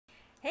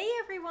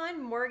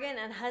everyone, Morgan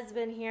and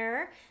husband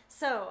here.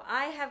 So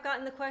I have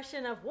gotten the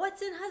question of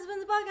what's in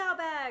husband's bug out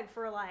bag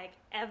for like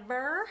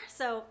ever.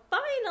 So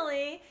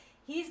finally,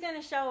 he's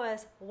gonna show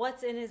us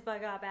what's in his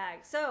bug out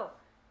bag. So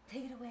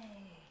take it away.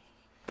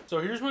 So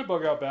here's my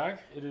bug out bag.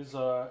 It is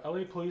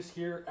LA Police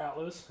Gear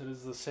Atlas. It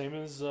is the same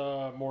as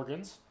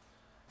Morgan's.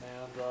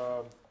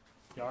 And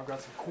yeah, I've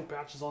got some cool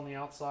patches on the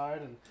outside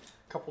and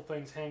a couple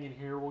things hanging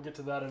here. We'll get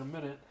to that in a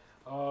minute.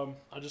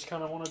 I just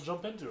kind of want to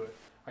jump into it.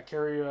 I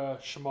carry a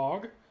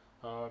shemagh,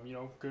 you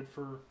know, good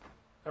for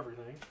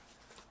everything.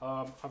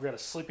 I've got a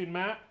sleeping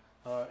mat,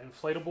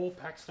 inflatable,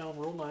 packs down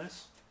real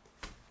nice.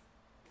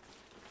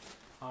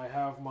 I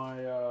have my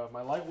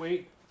my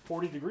lightweight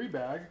 40-degree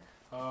bag.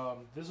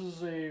 This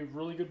is a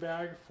really good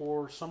bag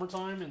for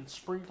summertime and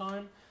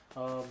springtime.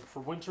 For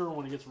winter,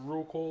 when it gets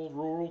real cold,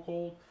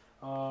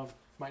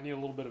 might need a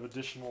little bit of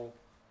additional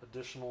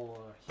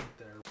heat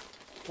there.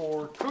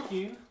 For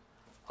cooking,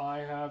 I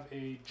have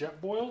a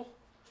jet boil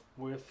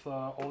with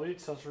all the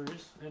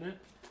accessories in it.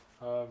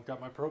 Got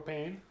my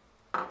propane.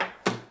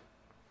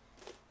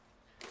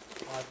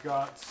 I've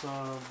got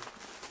some,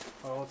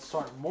 let's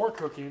start more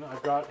cooking.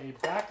 I've got a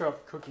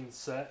backup cooking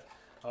set,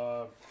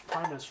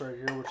 Preparedness right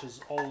here, which is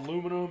all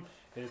aluminum.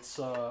 It's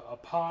a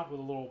pot with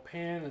a little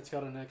pan. It's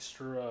got an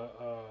extra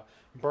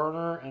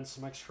burner and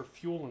some extra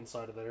fuel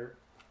inside of there.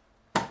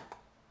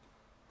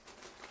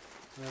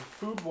 And then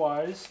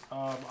food-wise,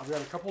 I've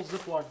got a couple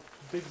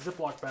big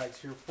Ziploc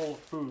bags here full of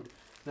food.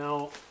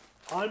 Now,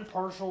 I'm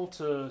partial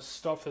to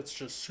stuff that's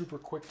just super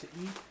quick to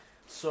eat.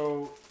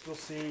 So you'll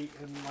see,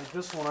 in like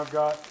this one, I've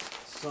got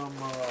some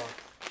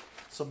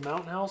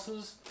Mountain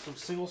Houses, some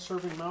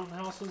single-serving Mountain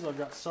Houses. I've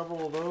got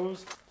several of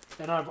those,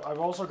 and I've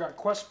also got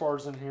Quest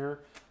bars in here,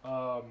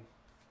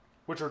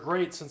 which are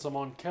great since I'm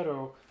on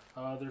keto.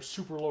 They're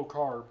super low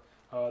carb.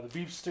 The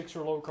beef sticks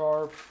are low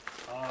carb.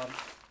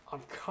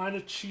 I'm kind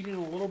of cheating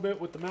a little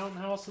bit with the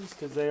Mountain Houses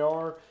because they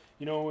are,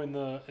 you know, in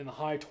the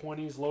high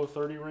 20s, low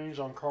 30 range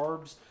on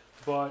carbs.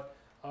 But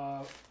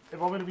if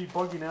I'm going to be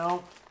bugging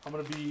out, I'm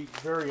going to be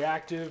very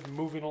active,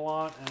 moving a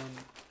lot,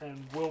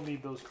 and will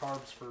need those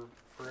carbs for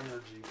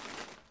energy.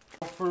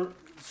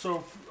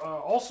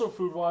 Also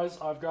food-wise,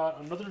 I've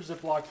got another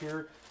Ziploc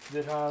here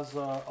that has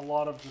a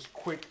lot of just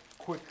quick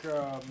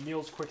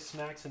meals, quick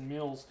snacks and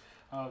meals.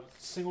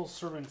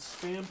 Single-serving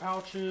Spam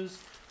pouches.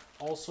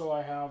 Also,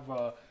 I have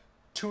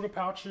tuna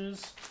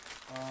pouches.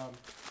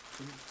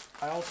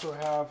 I also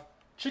have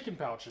chicken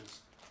pouches,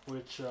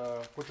 which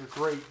are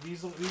great.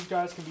 These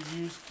guys can be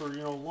used for,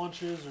 you know,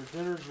 lunches or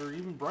dinners or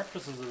even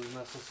breakfasts as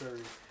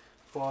necessary.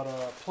 But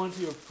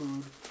plenty of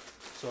food,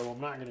 so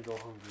I'm not going to go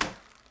hungry.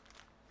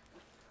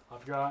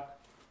 I've got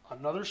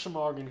another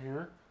shemagh in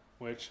here,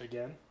 which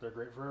again, they're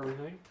great for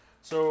everything.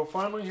 So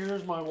finally,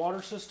 here's my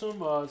water system.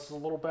 This is a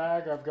little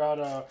bag. I've got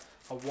a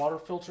water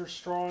filter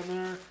straw in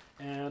there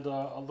and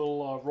a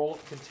little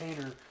roll-up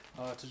container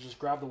to just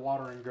grab the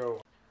water and go.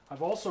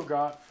 I've also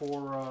got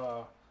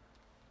for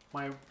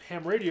my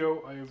ham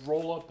radio a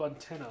roll-up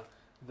antenna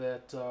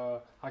that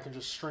I can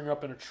just string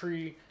up in a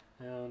tree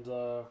and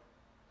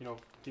you know,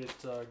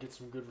 get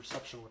some good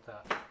reception with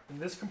that. In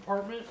this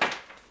compartment,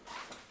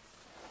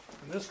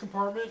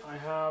 I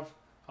have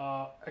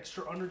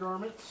extra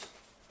undergarments,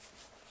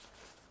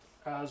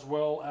 as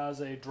well as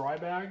a dry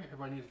bag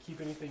if I need to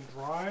keep anything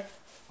dry.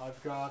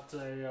 I've got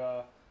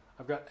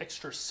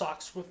extra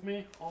socks with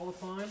me all the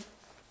time,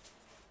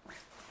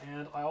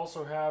 and I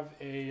also have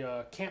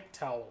a camp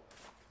towel.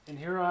 In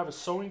here I have a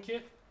sewing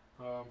kit,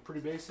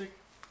 pretty basic.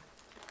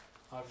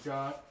 I've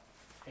got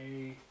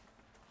a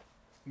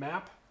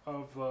map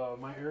of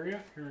my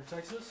area here in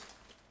Texas.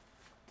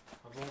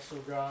 I've also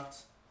got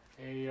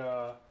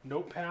a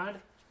notepad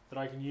that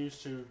I can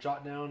use to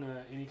jot down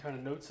any kind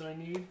of notes that I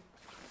need.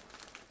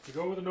 To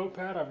go with a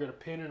notepad, I've got a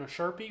pen and a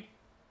Sharpie.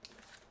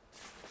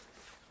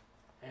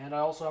 And I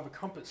also have a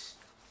compass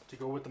to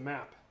go with the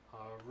map.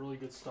 Really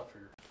good stuff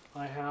here.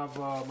 I have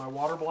my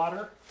water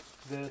bladder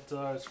that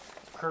is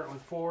currently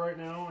full right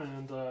now,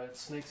 and it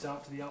snakes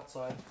out to the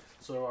outside,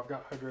 so I've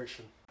got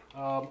hydration.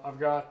 I've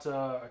got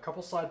a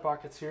couple side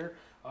pockets here.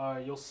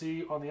 You'll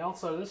see on the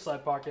outside of this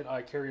side pocket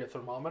I carry a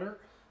thermometer.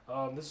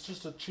 This is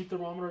just a cheap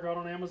thermometer I got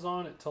on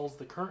Amazon. It tells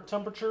the current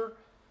temperature,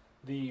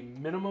 the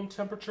minimum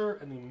temperature,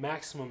 and the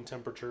maximum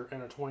temperature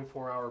in a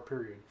 24-hour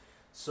period.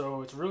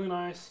 So it's really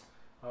nice,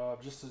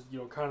 just to, you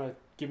know, kind of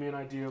give me an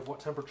idea of what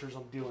temperatures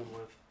I'm dealing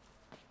with.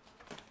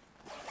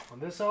 On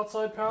this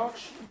outside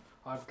pouch,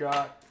 I've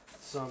got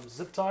some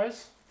zip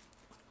ties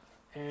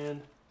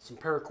and some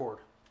paracord,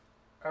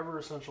 ever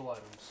essential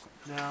items.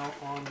 Now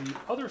on the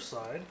other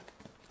side,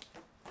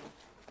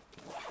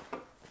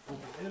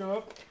 open it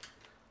up,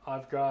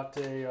 I've got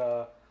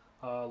a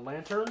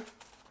lantern,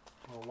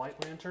 a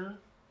light lantern,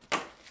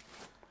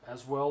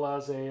 as well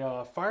as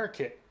a fire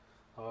kit.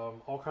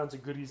 All kinds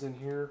of goodies in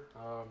here.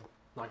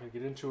 Not going to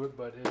get into it,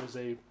 but it is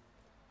a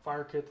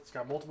fire kit that's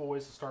got multiple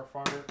ways to start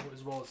fire,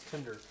 as well as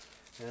tinder.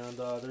 And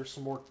there's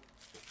some more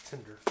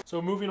tinder.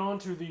 So moving on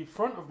to the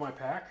front of my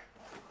pack,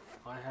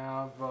 I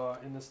have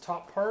in this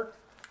top part,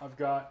 I've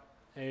got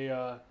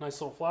a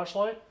nice little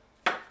flashlight.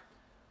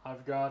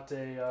 I've got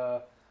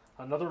a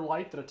another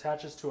light that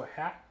attaches to a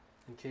hat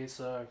in case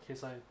I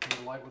need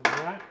a light with my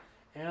hat,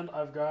 and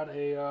I've got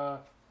a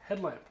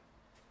headlamp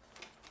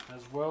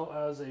as well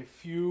as a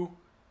few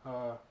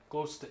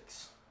glow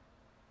sticks.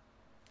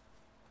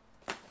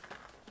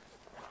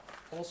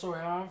 Also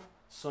have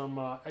some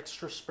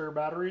extra spare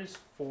batteries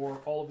for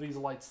all of these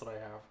lights that I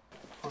have.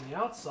 On the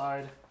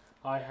outside,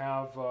 I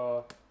have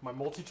my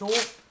multi-tool,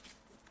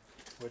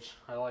 which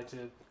I like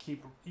to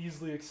keep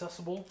easily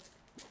accessible.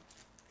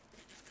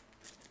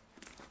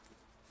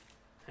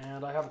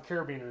 And I have a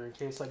carabiner in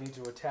case I need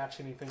to attach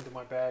anything to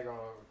my bag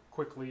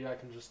quickly. I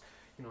can just,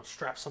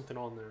 strap something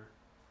on there.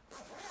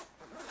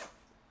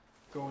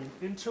 Going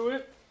into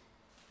it,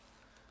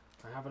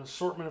 I have an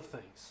assortment of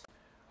things.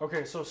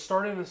 Okay, so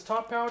starting in this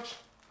top pouch,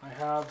 I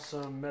have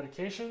some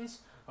medications,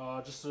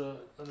 just an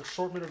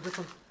assortment of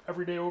different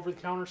everyday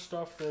over-the-counter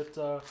stuff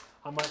that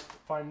I might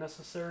find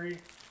necessary.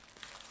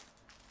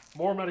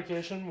 More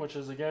medication, which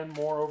is again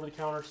more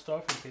over-the-counter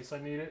stuff in case I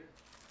need it.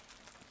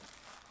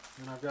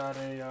 And I've got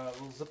a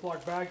little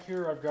Ziploc bag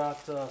here. I've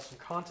got some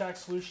contact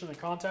solution and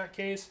contact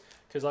case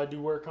because I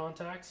do wear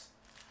contacts.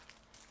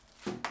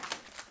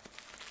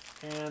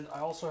 And I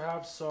also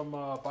have some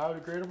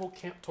biodegradable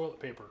camp toilet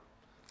paper.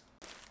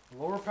 In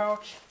the lower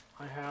pouch,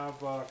 I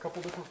have a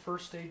couple different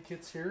first aid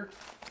kits here.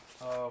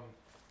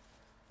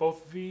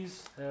 Both of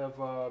these have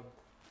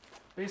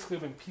basically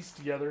been pieced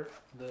together.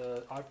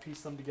 I've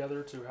pieced them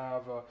together to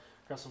have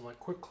got some like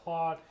quick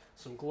clot,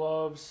 some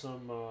gloves,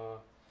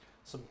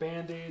 some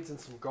band-aids and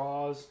some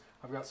gauze.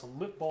 I've got some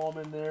lip balm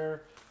in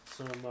there,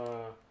 some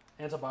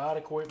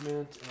antibiotic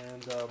ointment,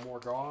 and more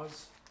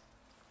gauze.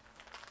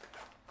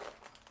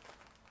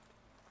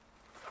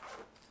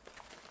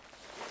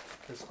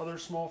 This other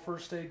small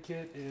first aid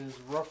kit is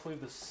roughly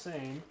the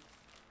same.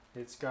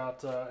 It's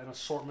got an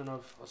assortment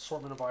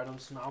of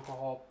items, some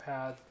alcohol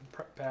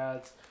prep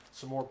pads,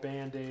 some more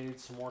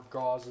band-aids, some more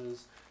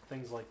gauzes,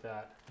 things like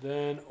that.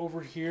 Then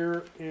over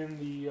here in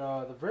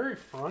the very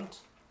front,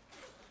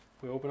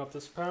 we open up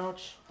this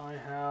pouch. I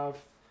have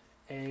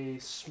a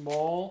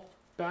small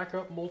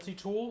backup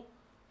multi-tool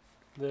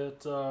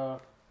that's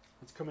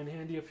come in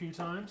handy a few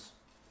times.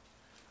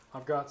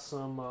 I've got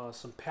some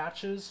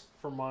patches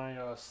for my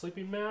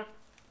sleeping mat,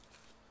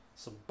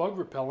 some bug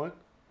repellent,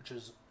 which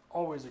is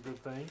always a good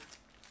thing,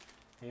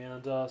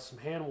 and some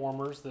hand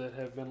warmers that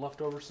have been left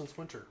over since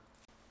winter.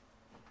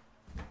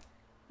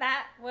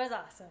 That was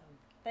awesome.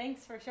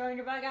 Thanks for showing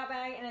your bug out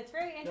bag, and it's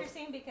very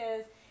interesting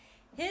because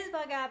his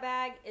bug out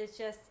bag is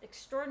just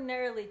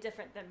extraordinarily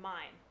different than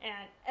mine,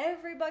 and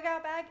every bug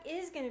out bag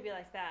is going to be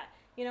like that.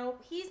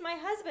 He's my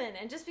husband,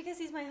 and just because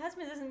he's my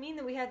husband doesn't mean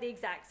that we have the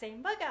exact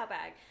same bug out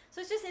bag.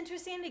 So it's just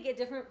interesting to get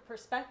different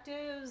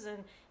perspectives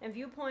and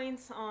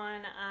viewpoints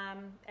on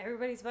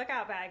everybody's bug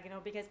out bag,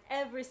 because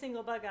every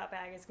single bug out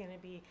bag is going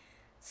to be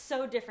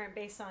so different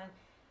based on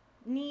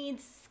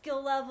needs,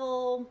 skill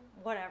level,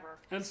 whatever.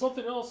 And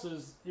something else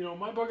is,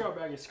 my bug out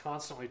bag is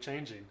constantly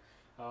changing.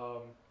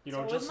 So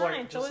just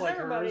mine. like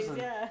everybody's, hers.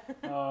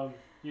 And,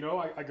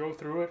 yeah. I go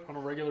through it on a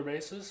regular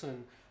basis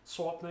and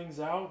swap things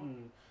out,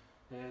 and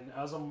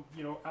as I'm,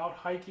 out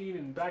hiking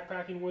and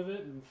backpacking with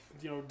it,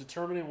 and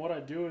determining what I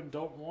do and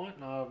don't want,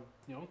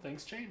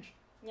 things change.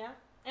 Yeah,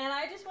 and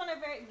I just want to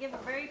give a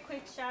very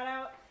quick shout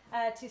out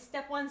to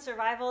Step One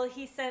Survival.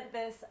 He sent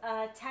this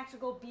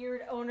Tactical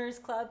Beard Owners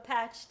Club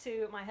patch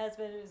to my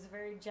husband. It was a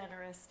very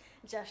generous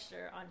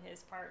gesture on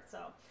his part, so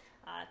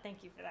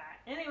thank you for that.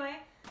 Anyway,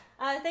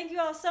 thank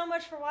you all so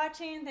much for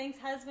watching. Thanks,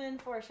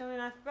 husband, for showing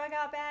off your bug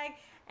out bag,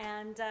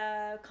 and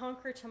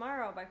conquer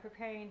tomorrow by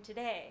preparing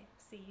today.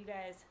 See you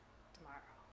guys